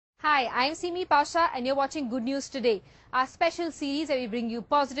Hi, I'm Simi Pasha and you're watching Good News Today, our special series where we bring you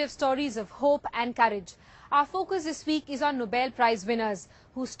positive stories of hope and courage. Our focus this week is on Nobel Prize winners,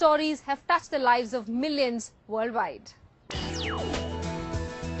 whose stories have touched the lives of millions worldwide.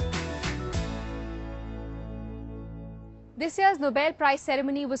 This year's Nobel Prize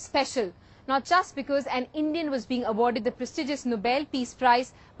ceremony was special, not just because an Indian was being awarded the prestigious Nobel Peace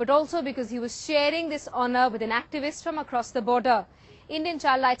Prize, but also because he was sharing this honour with an activist from across the border. Indian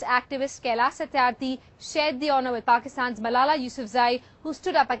child rights activist Kailash Satyarthi shared the honour with Pakistan's Malala Yousafzai, who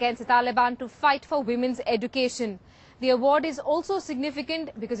stood up against the Taliban to fight for women's education. The award is also significant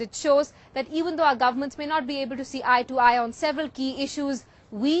because it shows that even though our governments may not be able to see eye to eye on several key issues,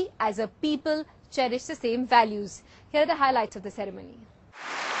 we as a people cherish the same values. Here are the highlights of the ceremony.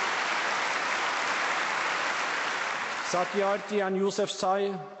 Satyarthi and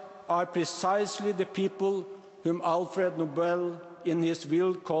Yousafzai are precisely the people whom Alfred Nobel in his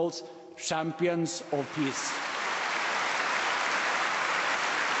will calls champions of peace.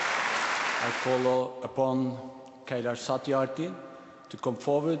 I call upon Kailash Satyarthi to come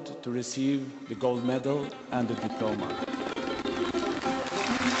forward to receive the gold medal and the diploma.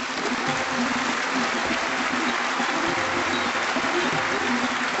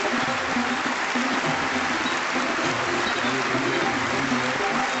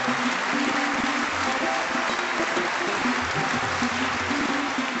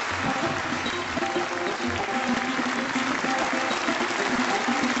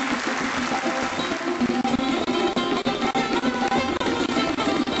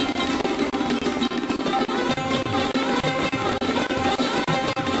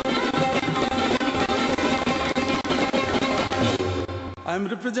 I am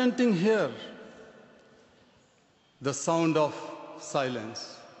representing here the sound of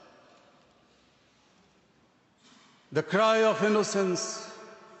silence, the cry of innocence,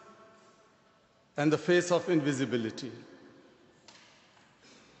 and the face of invisibility.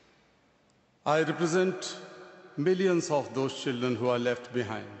 I represent millions of those children who are left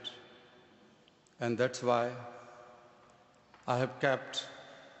behind, and that's why I have kept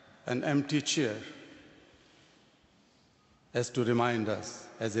an empty chair as a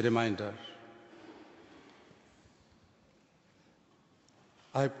reminder.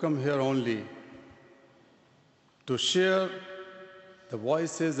 I have come here only to share the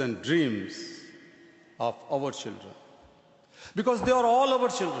voices and dreams of our children, because they are all our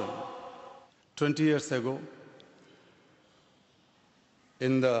children. 20 years ago,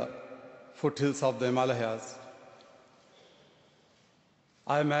 in the foothills of the Himalayas,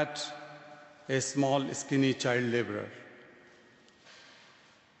 I met a small, skinny child laborer.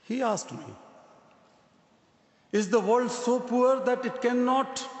 He asked me, "Is the world so poor that it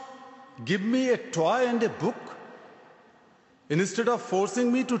cannot give me a toy and a book instead of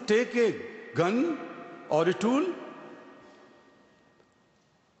forcing me to take a gun or a tool?"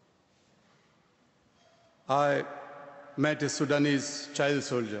 I met a Sudanese child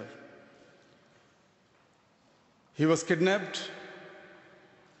soldier. He was kidnapped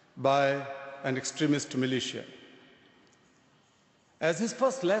by an extremist militia. As his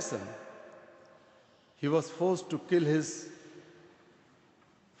first lesson, he was forced to kill his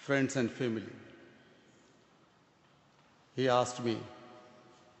friends and family. He asked me,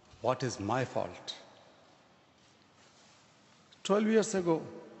 "What is my fault?" 12 years ago,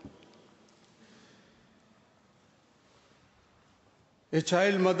 a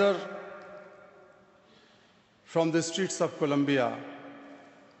child mother from the streets of Colombia,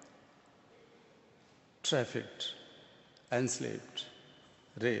 trafficked, enslaved,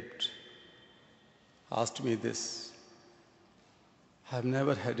 raped, asked me this, "I have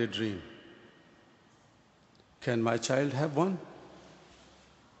never had a dream. Can my child have one?"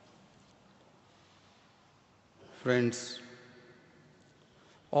 Friends,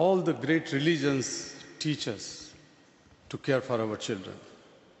 all the great religions teach us to care for our children.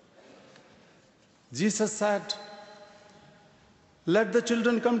 Jesus said, "Let the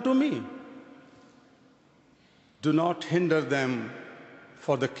children come to me. Do not hinder them,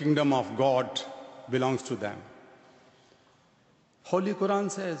 for the kingdom of God belongs to them." Holy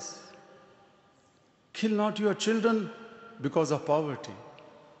Quran says, "Kill not your children because of poverty."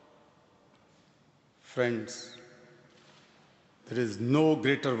 Friends, there is no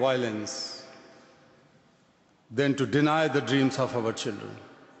greater violence than to deny the dreams of our children.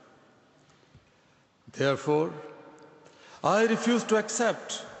 Therefore, I refuse to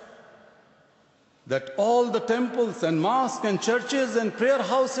accept that all the temples and mosques and churches and prayer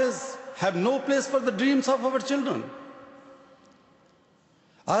houses have no place for the dreams of our children.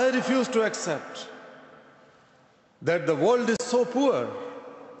 I refuse to accept that the world is so poor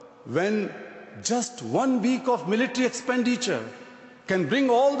when just 1 week of military expenditure can bring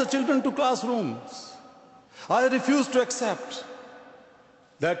all the children to classrooms. I refuse to accept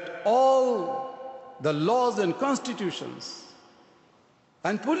that all the laws and constitutions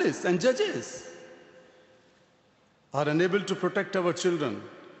and police and judges are unable to protect our children.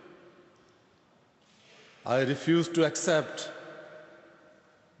 I refuse to accept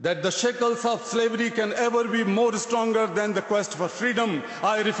that the shackles of slavery can ever be more stronger than the quest for freedom.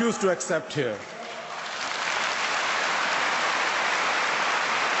 I refuse to accept here.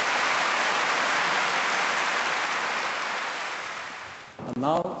 And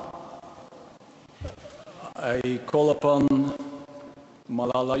now I call upon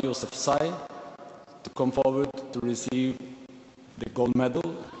Malala Yousafzai to come forward to receive the gold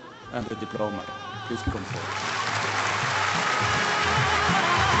medal and the diploma. Please come forward.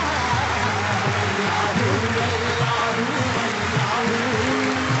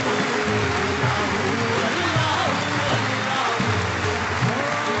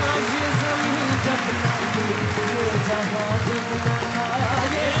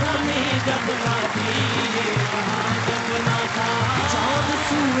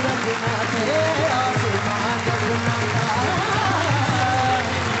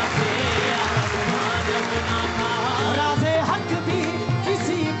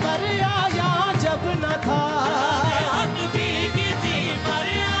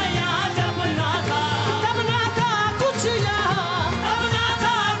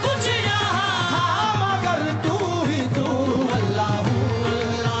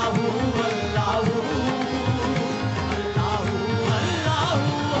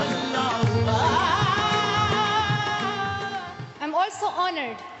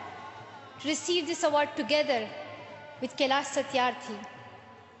 Honored to receive this award together with Kailash Satyarthi,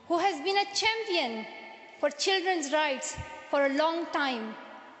 who has been a champion for children's rights for a long time,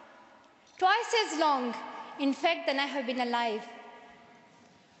 twice as long, in fact, than I have been alive.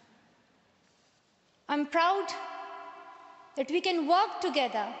 I'm proud that we can work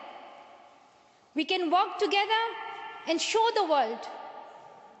together. We can work together and show the world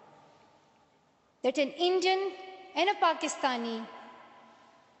that an Indian and a Pakistani,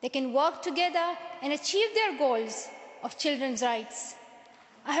 they can work together and achieve their goals of children's rights.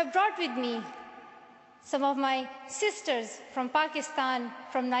 I have brought with me some of my sisters from Pakistan,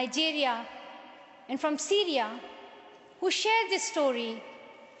 from Nigeria, and from Syria, who share this story.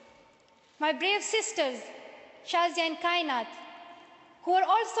 My brave sisters, Shazia and Kainat, who were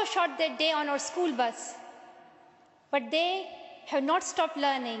also shot that day on our school bus, but they have not stopped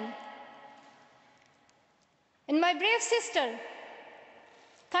learning. And my brave sister,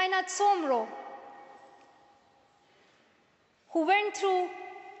 Kainat Somro, who went through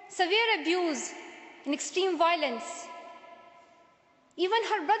severe abuse and extreme violence. Even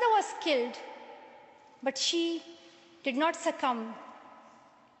her brother was killed, but she did not succumb.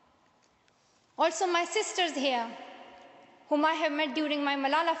 Also my sisters here, whom I have met during my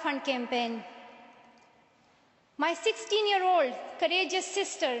Malala Fund campaign. My 16-year-old courageous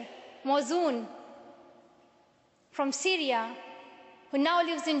sister, Mozoon, from Syria, who now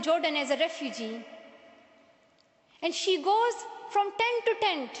lives in Jordan as a refugee. And she goes from tent to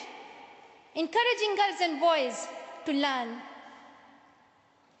tent, encouraging girls and boys to learn.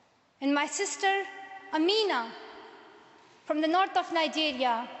 And my sister, Amina, from the north of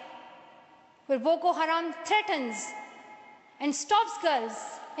Nigeria, where Boko Haram threatens and stops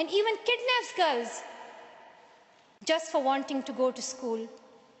girls and even kidnaps girls just for wanting to go to school.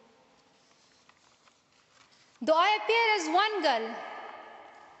 Though I appear as one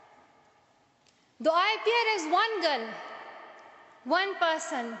girl, one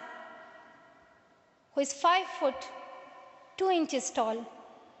person who is 5 foot 2 inches tall,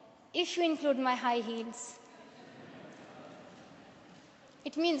 if you include my high heels,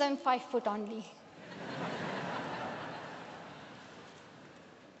 it means I'm 5 foot only.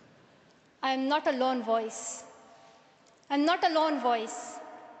 I am not a lone voice. I'm not a lone voice.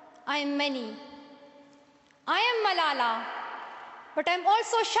 I am many. I am Malala, but I'm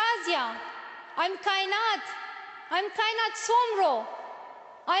also Shazia. I'm Kainat. I'm Kainat Somro.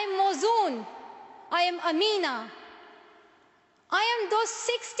 I am Mozoon. I am Amina. I am those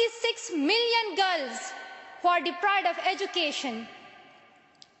 66 million girls who are deprived of education.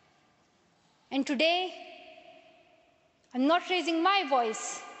 And today, I'm not raising my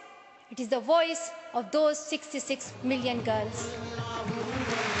voice. It is the voice of those 66 million girls.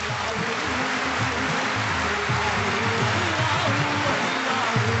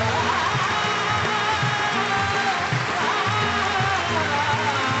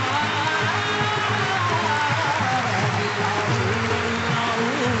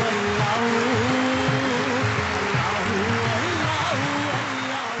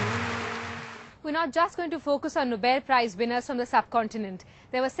 not just going to focus on Nobel Prize winners from the subcontinent.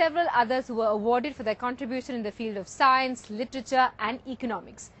 There were several others who were awarded for their contribution in the field of science, literature and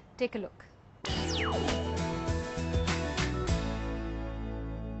economics. Take a look.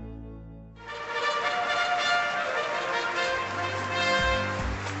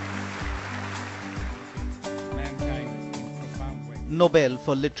 Nobel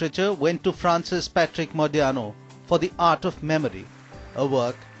for Literature went to Francis Patrick Modiano for The Art of Memory, a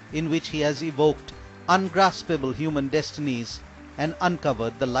work in which he has evoked ungraspable human destinies and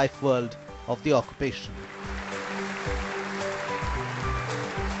uncovered the life world of the occupation.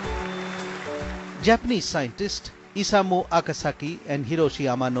 Japanese scientist Isamu Akasaki and Hiroshi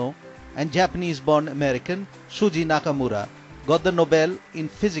Amano and Japanese-born American Shuji Nakamura got the Nobel in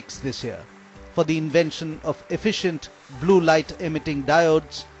Physics this year for the invention of efficient blue light emitting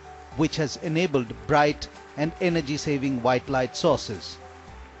diodes, which has enabled bright and energy-saving white light sources.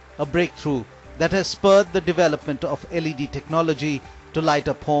 A breakthrough that has spurred the development of LED technology to light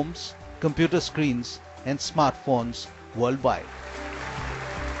up homes, computer screens and smartphones worldwide.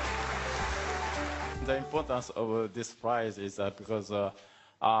 The importance of this prize is because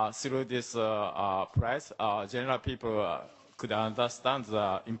through this prize, general people could understand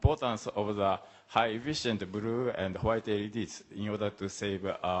the importance of the high efficient blue and white LEDs in order to save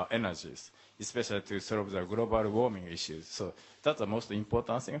energies, especially to solve the global warming issues. So that's the most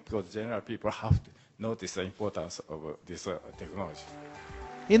important thing, because general people have to notice the importance of this technology.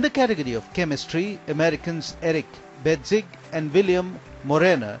 In the category of chemistry, Americans Eric Bedzig and William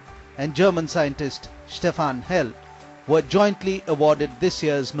Morener and German scientist Stefan Held were jointly awarded this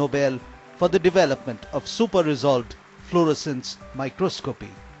year's Nobel for the development of super-resolved fluorescence microscopy,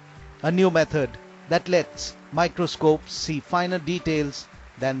 a new method that lets microscopes see finer details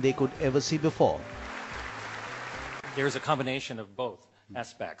than they could ever see before. There's a combination of both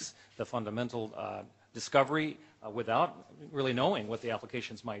aspects, the fundamental discovery without really knowing what the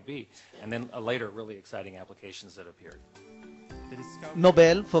applications might be, and then later really exciting applications that appeared.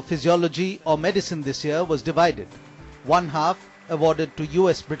 Nobel for Physiology or Medicine this year was divided. One half awarded to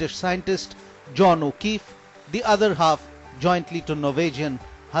US-British scientist John O'Keefe, the other half jointly to Norwegian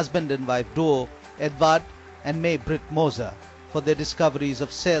husband and wife duo Edvard and May-Britt Moser for their discoveries of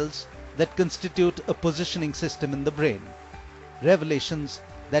cells that constitute a positioning system in the brain. Revelations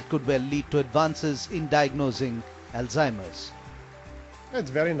that could well lead to advances in diagnosing Alzheimer's. It's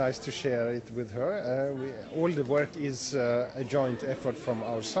very nice to share it with her. All the work is a joint effort from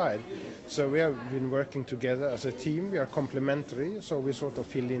our side. So we have been working together as a team. We are complementary, so we sort of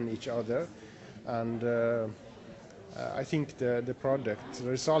fill in each other. And I think the product, the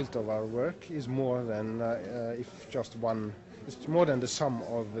result of our work is more than if just one. It's more than the sum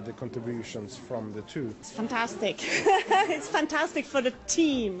of the contributions from the two. It's fantastic. It's fantastic for the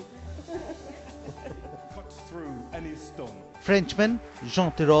team. Cuts through any stone. Frenchman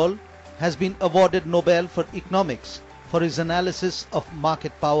Jean Tirole has been awarded Nobel for Economics for his analysis of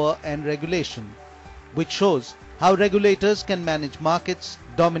market power and regulation, which shows how regulators can manage markets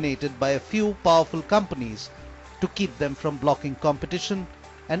dominated by a few powerful companies to keep them from blocking competition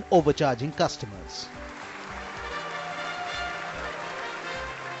and overcharging customers.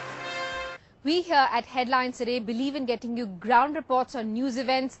 We here at Headlines Today believe in getting you ground reports on news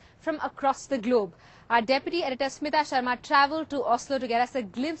events from across the globe. Our deputy editor Smita Sharma travelled to Oslo to get us a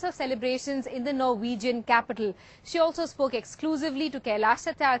glimpse of celebrations in the Norwegian capital. She also spoke exclusively to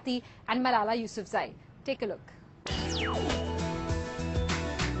Kailash Satyarthi and Malala Yousafzai. Take a look.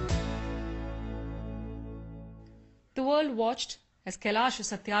 The world watched as Kailash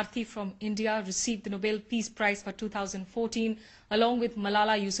Satyarthi from India received the Nobel Peace Prize for 2014 along with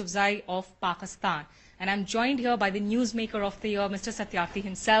Malala Yousafzai of Pakistan. And I'm joined here by the newsmaker of the year, Mr. Satyarthi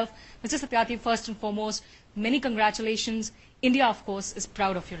himself. Mr. Satyarthi, first and foremost, many congratulations. India, of course, is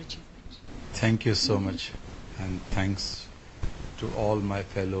proud of your achievement. Thank you so much, and thanks to all my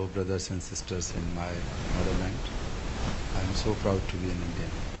fellow brothers and sisters in my motherland. I'm so proud to be an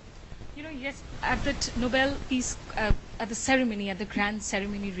Indian. You know, yes, at that Nobel Peace, at the ceremony, at the grand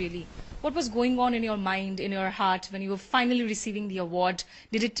ceremony really, what was going on in your mind, in your heart when you were finally receiving the award?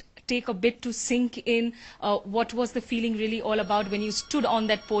 Did it take a bit to sink in? What was the feeling really all about when you stood on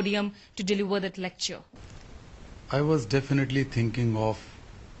that podium to deliver that lecture? I was definitely thinking of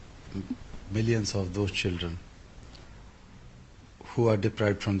millions of those children who are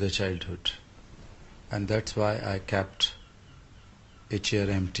deprived from their childhood, and that's why I kept a chair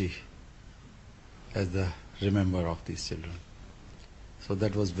empty as the remember of these children. So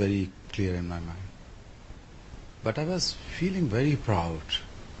that was very clear in my mind. But I was feeling very proud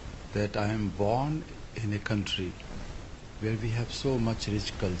that I am born in a country where we have so much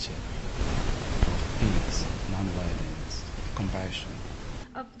rich culture, peace, non-violence, compassion.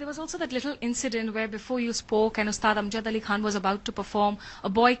 There was also that little incident where before you spoke and Ustad Amjad Ali Khan was about to perform, a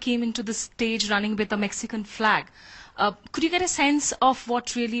boy came into the stage running with a Mexican flag. Could you get a sense of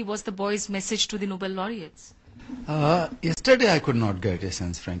what really was the boy's message to the Nobel laureates? Yesterday I could not get a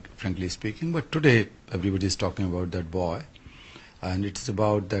sense, frankly speaking, but today everybody is talking about that boy. And it's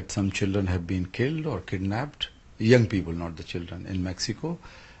about that some children have been killed or kidnapped, young people, not the children, in Mexico.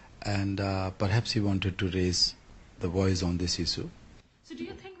 And perhaps he wanted to raise the voice on this issue. So do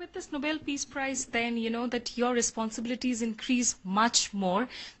you think with this Nobel Peace Prize then, that your responsibilities increase much more,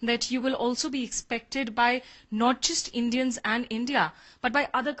 that you will also be expected by not just Indians and India, but by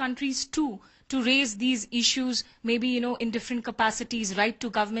other countries too, to raise these issues, maybe, in different capacities, right to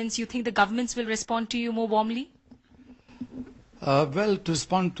governments? You think the governments will respond to you more warmly? Well, to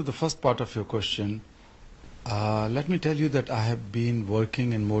respond to the first part of your question, let me tell you that I have been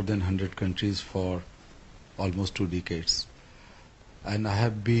working in more than 100 countries for almost 2 decades. And I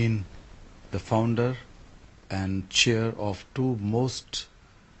have been the founder and chair of 2 most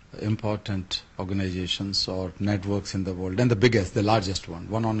important organizations or networks in the world, and the biggest, the largest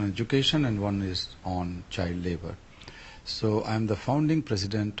one on education and one is on child labor. So I am the founding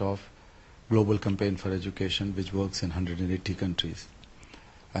president of Global Campaign for Education, which works in 180 countries.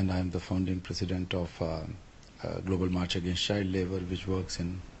 And I am the founding president of Global March Against Child Labor, which works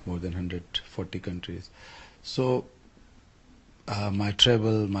in more than 140 countries. So my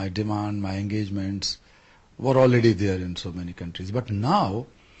travel, my demand, my engagements were already there in so many countries. But now,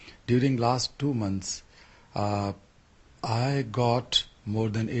 during last 2 months, I got more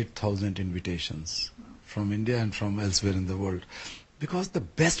than 8,000 invitations from India and from elsewhere in the world. Because the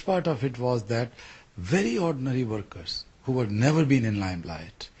best part of it was that very ordinary workers who had never been in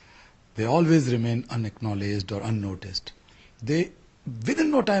limelight, they always remain unacknowledged or unnoticed. Within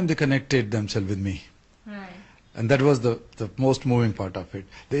no time, they connected themselves with me. Right. And that was the most moving part of it.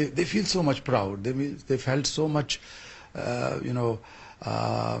 They feel so much proud. They felt so much,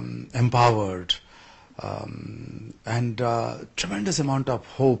 empowered. And tremendous amount of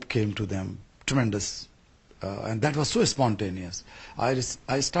hope came to them. Tremendous. And that was so spontaneous. I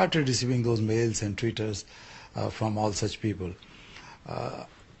started receiving those mails and tweeters from all such people.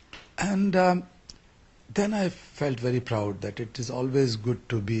 And then I felt very proud that it is always good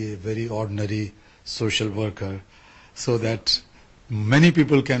to be a very ordinary social worker so that many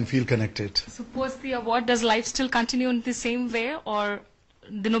people can feel connected. So post the award, does life still continue in the same way, or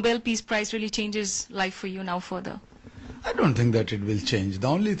the Nobel Peace Prize really changes life for you now further? I don't think that it will change. The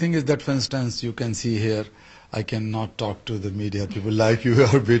only thing is that, for instance, you can see here, I cannot talk to the media. People like you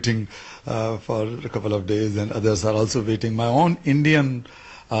are waiting for a couple of days, and others are also waiting. My own Indian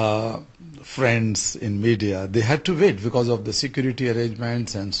friends in media, they had to wait because of the security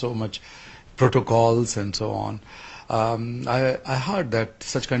arrangements and so much protocols and so on. I heard that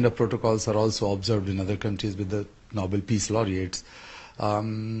such kind of protocols are also observed in other countries with the Nobel Peace laureates.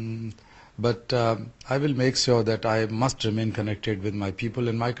 But I will make sure that I must remain connected with my people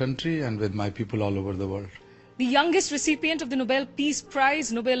in my country and with my people all over the world. The youngest recipient of the Nobel Peace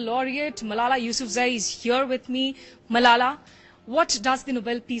Prize, Nobel laureate Malala Yousafzai, is here with me. Malala, what does the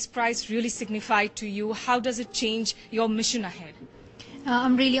Nobel Peace Prize really signify to you? How does it change your mission ahead?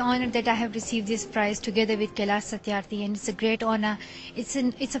 I'm really honored that I have received this prize together with Kailash Satyarthi, and it's a great honor. It's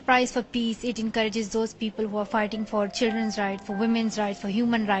a prize for peace. It encourages those people who are fighting for children's rights, for women's rights, for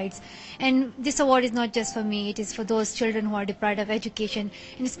human rights. And this award is not just for me, it is for those children who are deprived of education,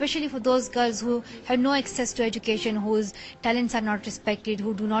 and especially for those girls who have no access to education, whose talents are not respected,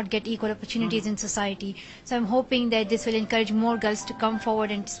 who do not get equal opportunities in society. So I'm hoping that this will encourage more girls to come forward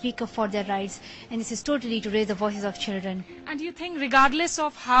and speak up for their rights, and this is totally to raise the voices of children. And do you think, regardless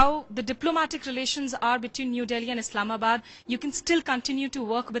of how the diplomatic relations are between New Delhi and Islamabad, you can still continue to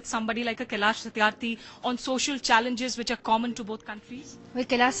work with somebody like a Kailash Satyarthi on social challenges which are common to both countries? Well,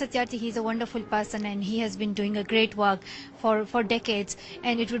 Kailash Satyarthi, he's a wonderful person, and he has been doing a great work for decades,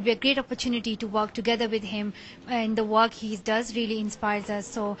 and it would be a great opportunity to work together with him, and the work he does really inspires us.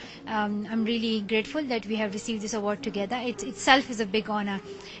 So I'm really grateful that we have received this award together. It itself is a big honor.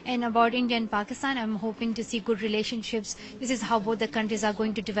 And about India and Pakistan, I'm hoping to see good relationships. This is how both the countries are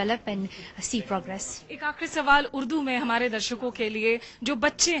going to develop and see progress. एक आखिरी सवाल उर्दू में हमारे दर्शकों के लिए, जो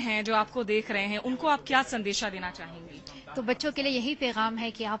बच्चे हैं जो आपको देख रहे हैं, उनको आप क्या संदेशा देना चाहेंगे? तो बच्चों के लिए यही पैगाम है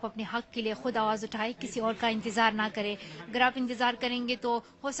कि आप अपने हक के लिए खुद आवाज़ उठाएं, किसी और का इंतज़ार ना करें। अगर आप इंतज़ार करेंगे तो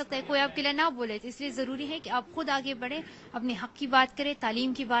हो सकता है कोई आपके लिए ना बोले, तो इसलिए ज़रूरी है कि आप खुद आगे बढ़ें, अपने हक की बात करें,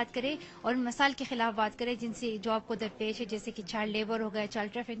 तालीम की बात करें और मसाइल के खिलाफ बात करें जिनसे जो आपको दरपेश है, जैसे कि चाइल्ड लेबर हो गया,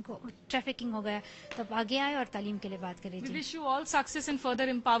 चाइल्ड ट्रैफिकिंग हो गया। तो आप आगे आए और तालीम के लिए बात करें। We wish you all success and further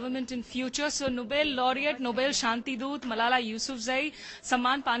empowerment in future. So Nobel laureate, Nobel शांति दूत मलाला यूसुफजई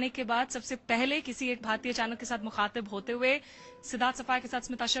सम्मान पाने के बाद सबसे पहले किसी एक भारतीय चैनल के साथ मुखातिब होते हुए सिद्धार्थ सफाई के साथ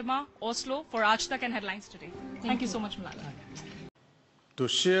स्मिता शर्मा, ओस्लो फॉर आज तक and headlines today. Thank you so much, Malala. To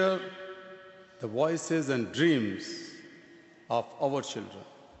share the voices and dreams of our children.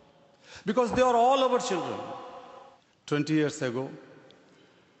 Because they are all our children. 20 years ago,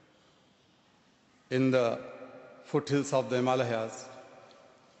 in the foothills of the Himalayas,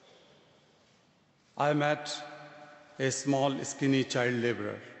 I met a small, skinny child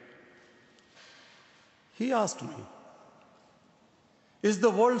laborer. He asked me, "Is the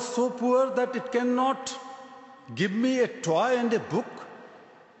world so poor that it cannot give me a toy and a book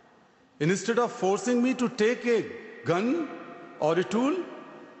instead of forcing me to take a gun or a tool?"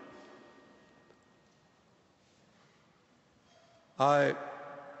 I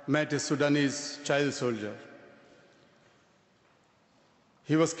met a Sudanese child soldier.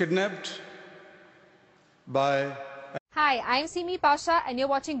 He was kidnapped by... Hi, I'm Simi Pasha and you're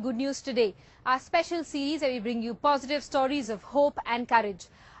watching Good News Today, our special series where we bring you positive stories of hope and courage.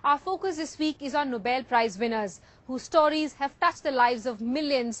 Our focus this week is on Nobel Prize winners, whose stories have touched the lives of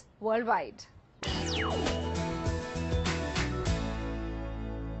millions worldwide.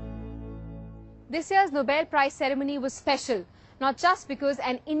 This year's Nobel Prize ceremony was special, not just because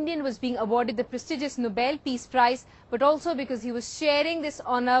an Indian was being awarded the prestigious Nobel Peace Prize, but also because he was sharing this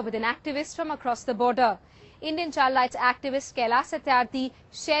honour with an activist from across the border. Indian child rights activist Kailash Satyarthi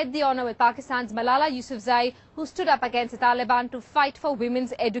shared the honour with Pakistan's Malala Yousafzai, who stood up against the Taliban to fight for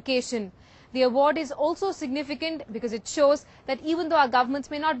women's education. The award is also significant because it shows that even though our governments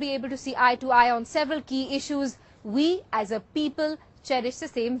may not be able to see eye to eye on several key issues, we as a people cherish the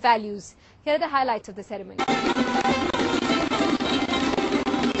same values. Here are the highlights of the ceremony.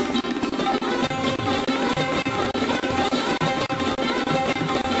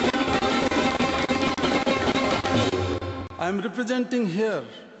 I am representing here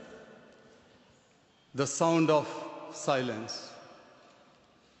the sound of silence,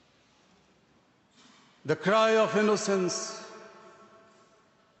 the cry of innocence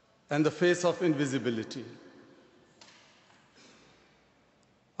and the face of invisibility.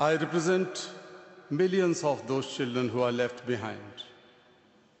 I represent millions of those children who are left behind,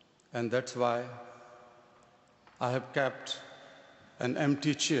 and that's why I have kept an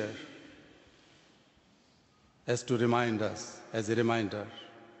empty chair as a reminder.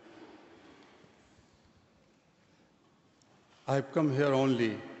 I've come here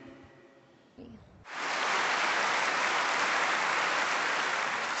only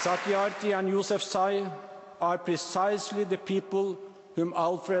Satyarthi and Yousafzai are precisely the people whom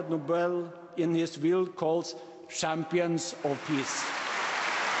Alfred Nobel in his will calls champions of peace.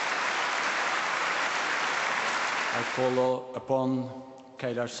 I call upon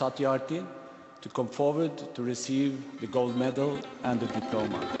Kailash Satyarthi to come forward to receive the gold medal and the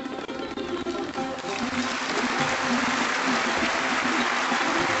diploma.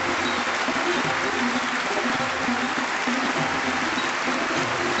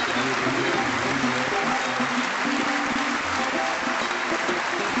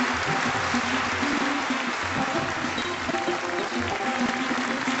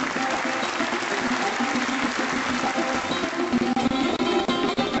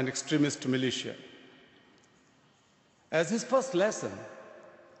 Extremist militia. As his first lesson,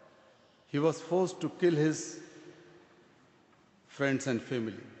 he was forced to kill his friends and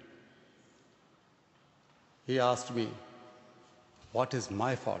family. He asked me, what is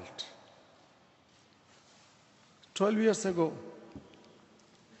my fault? 12 years ago,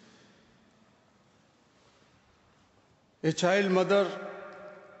 a child mother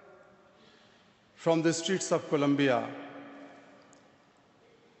from the streets of Colombia,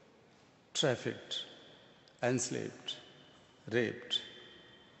 trafficked, enslaved, raped,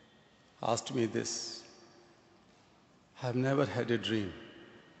 asked me this: I have never had a dream.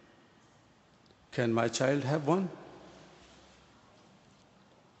 Can my child have one?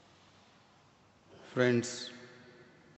 Friends,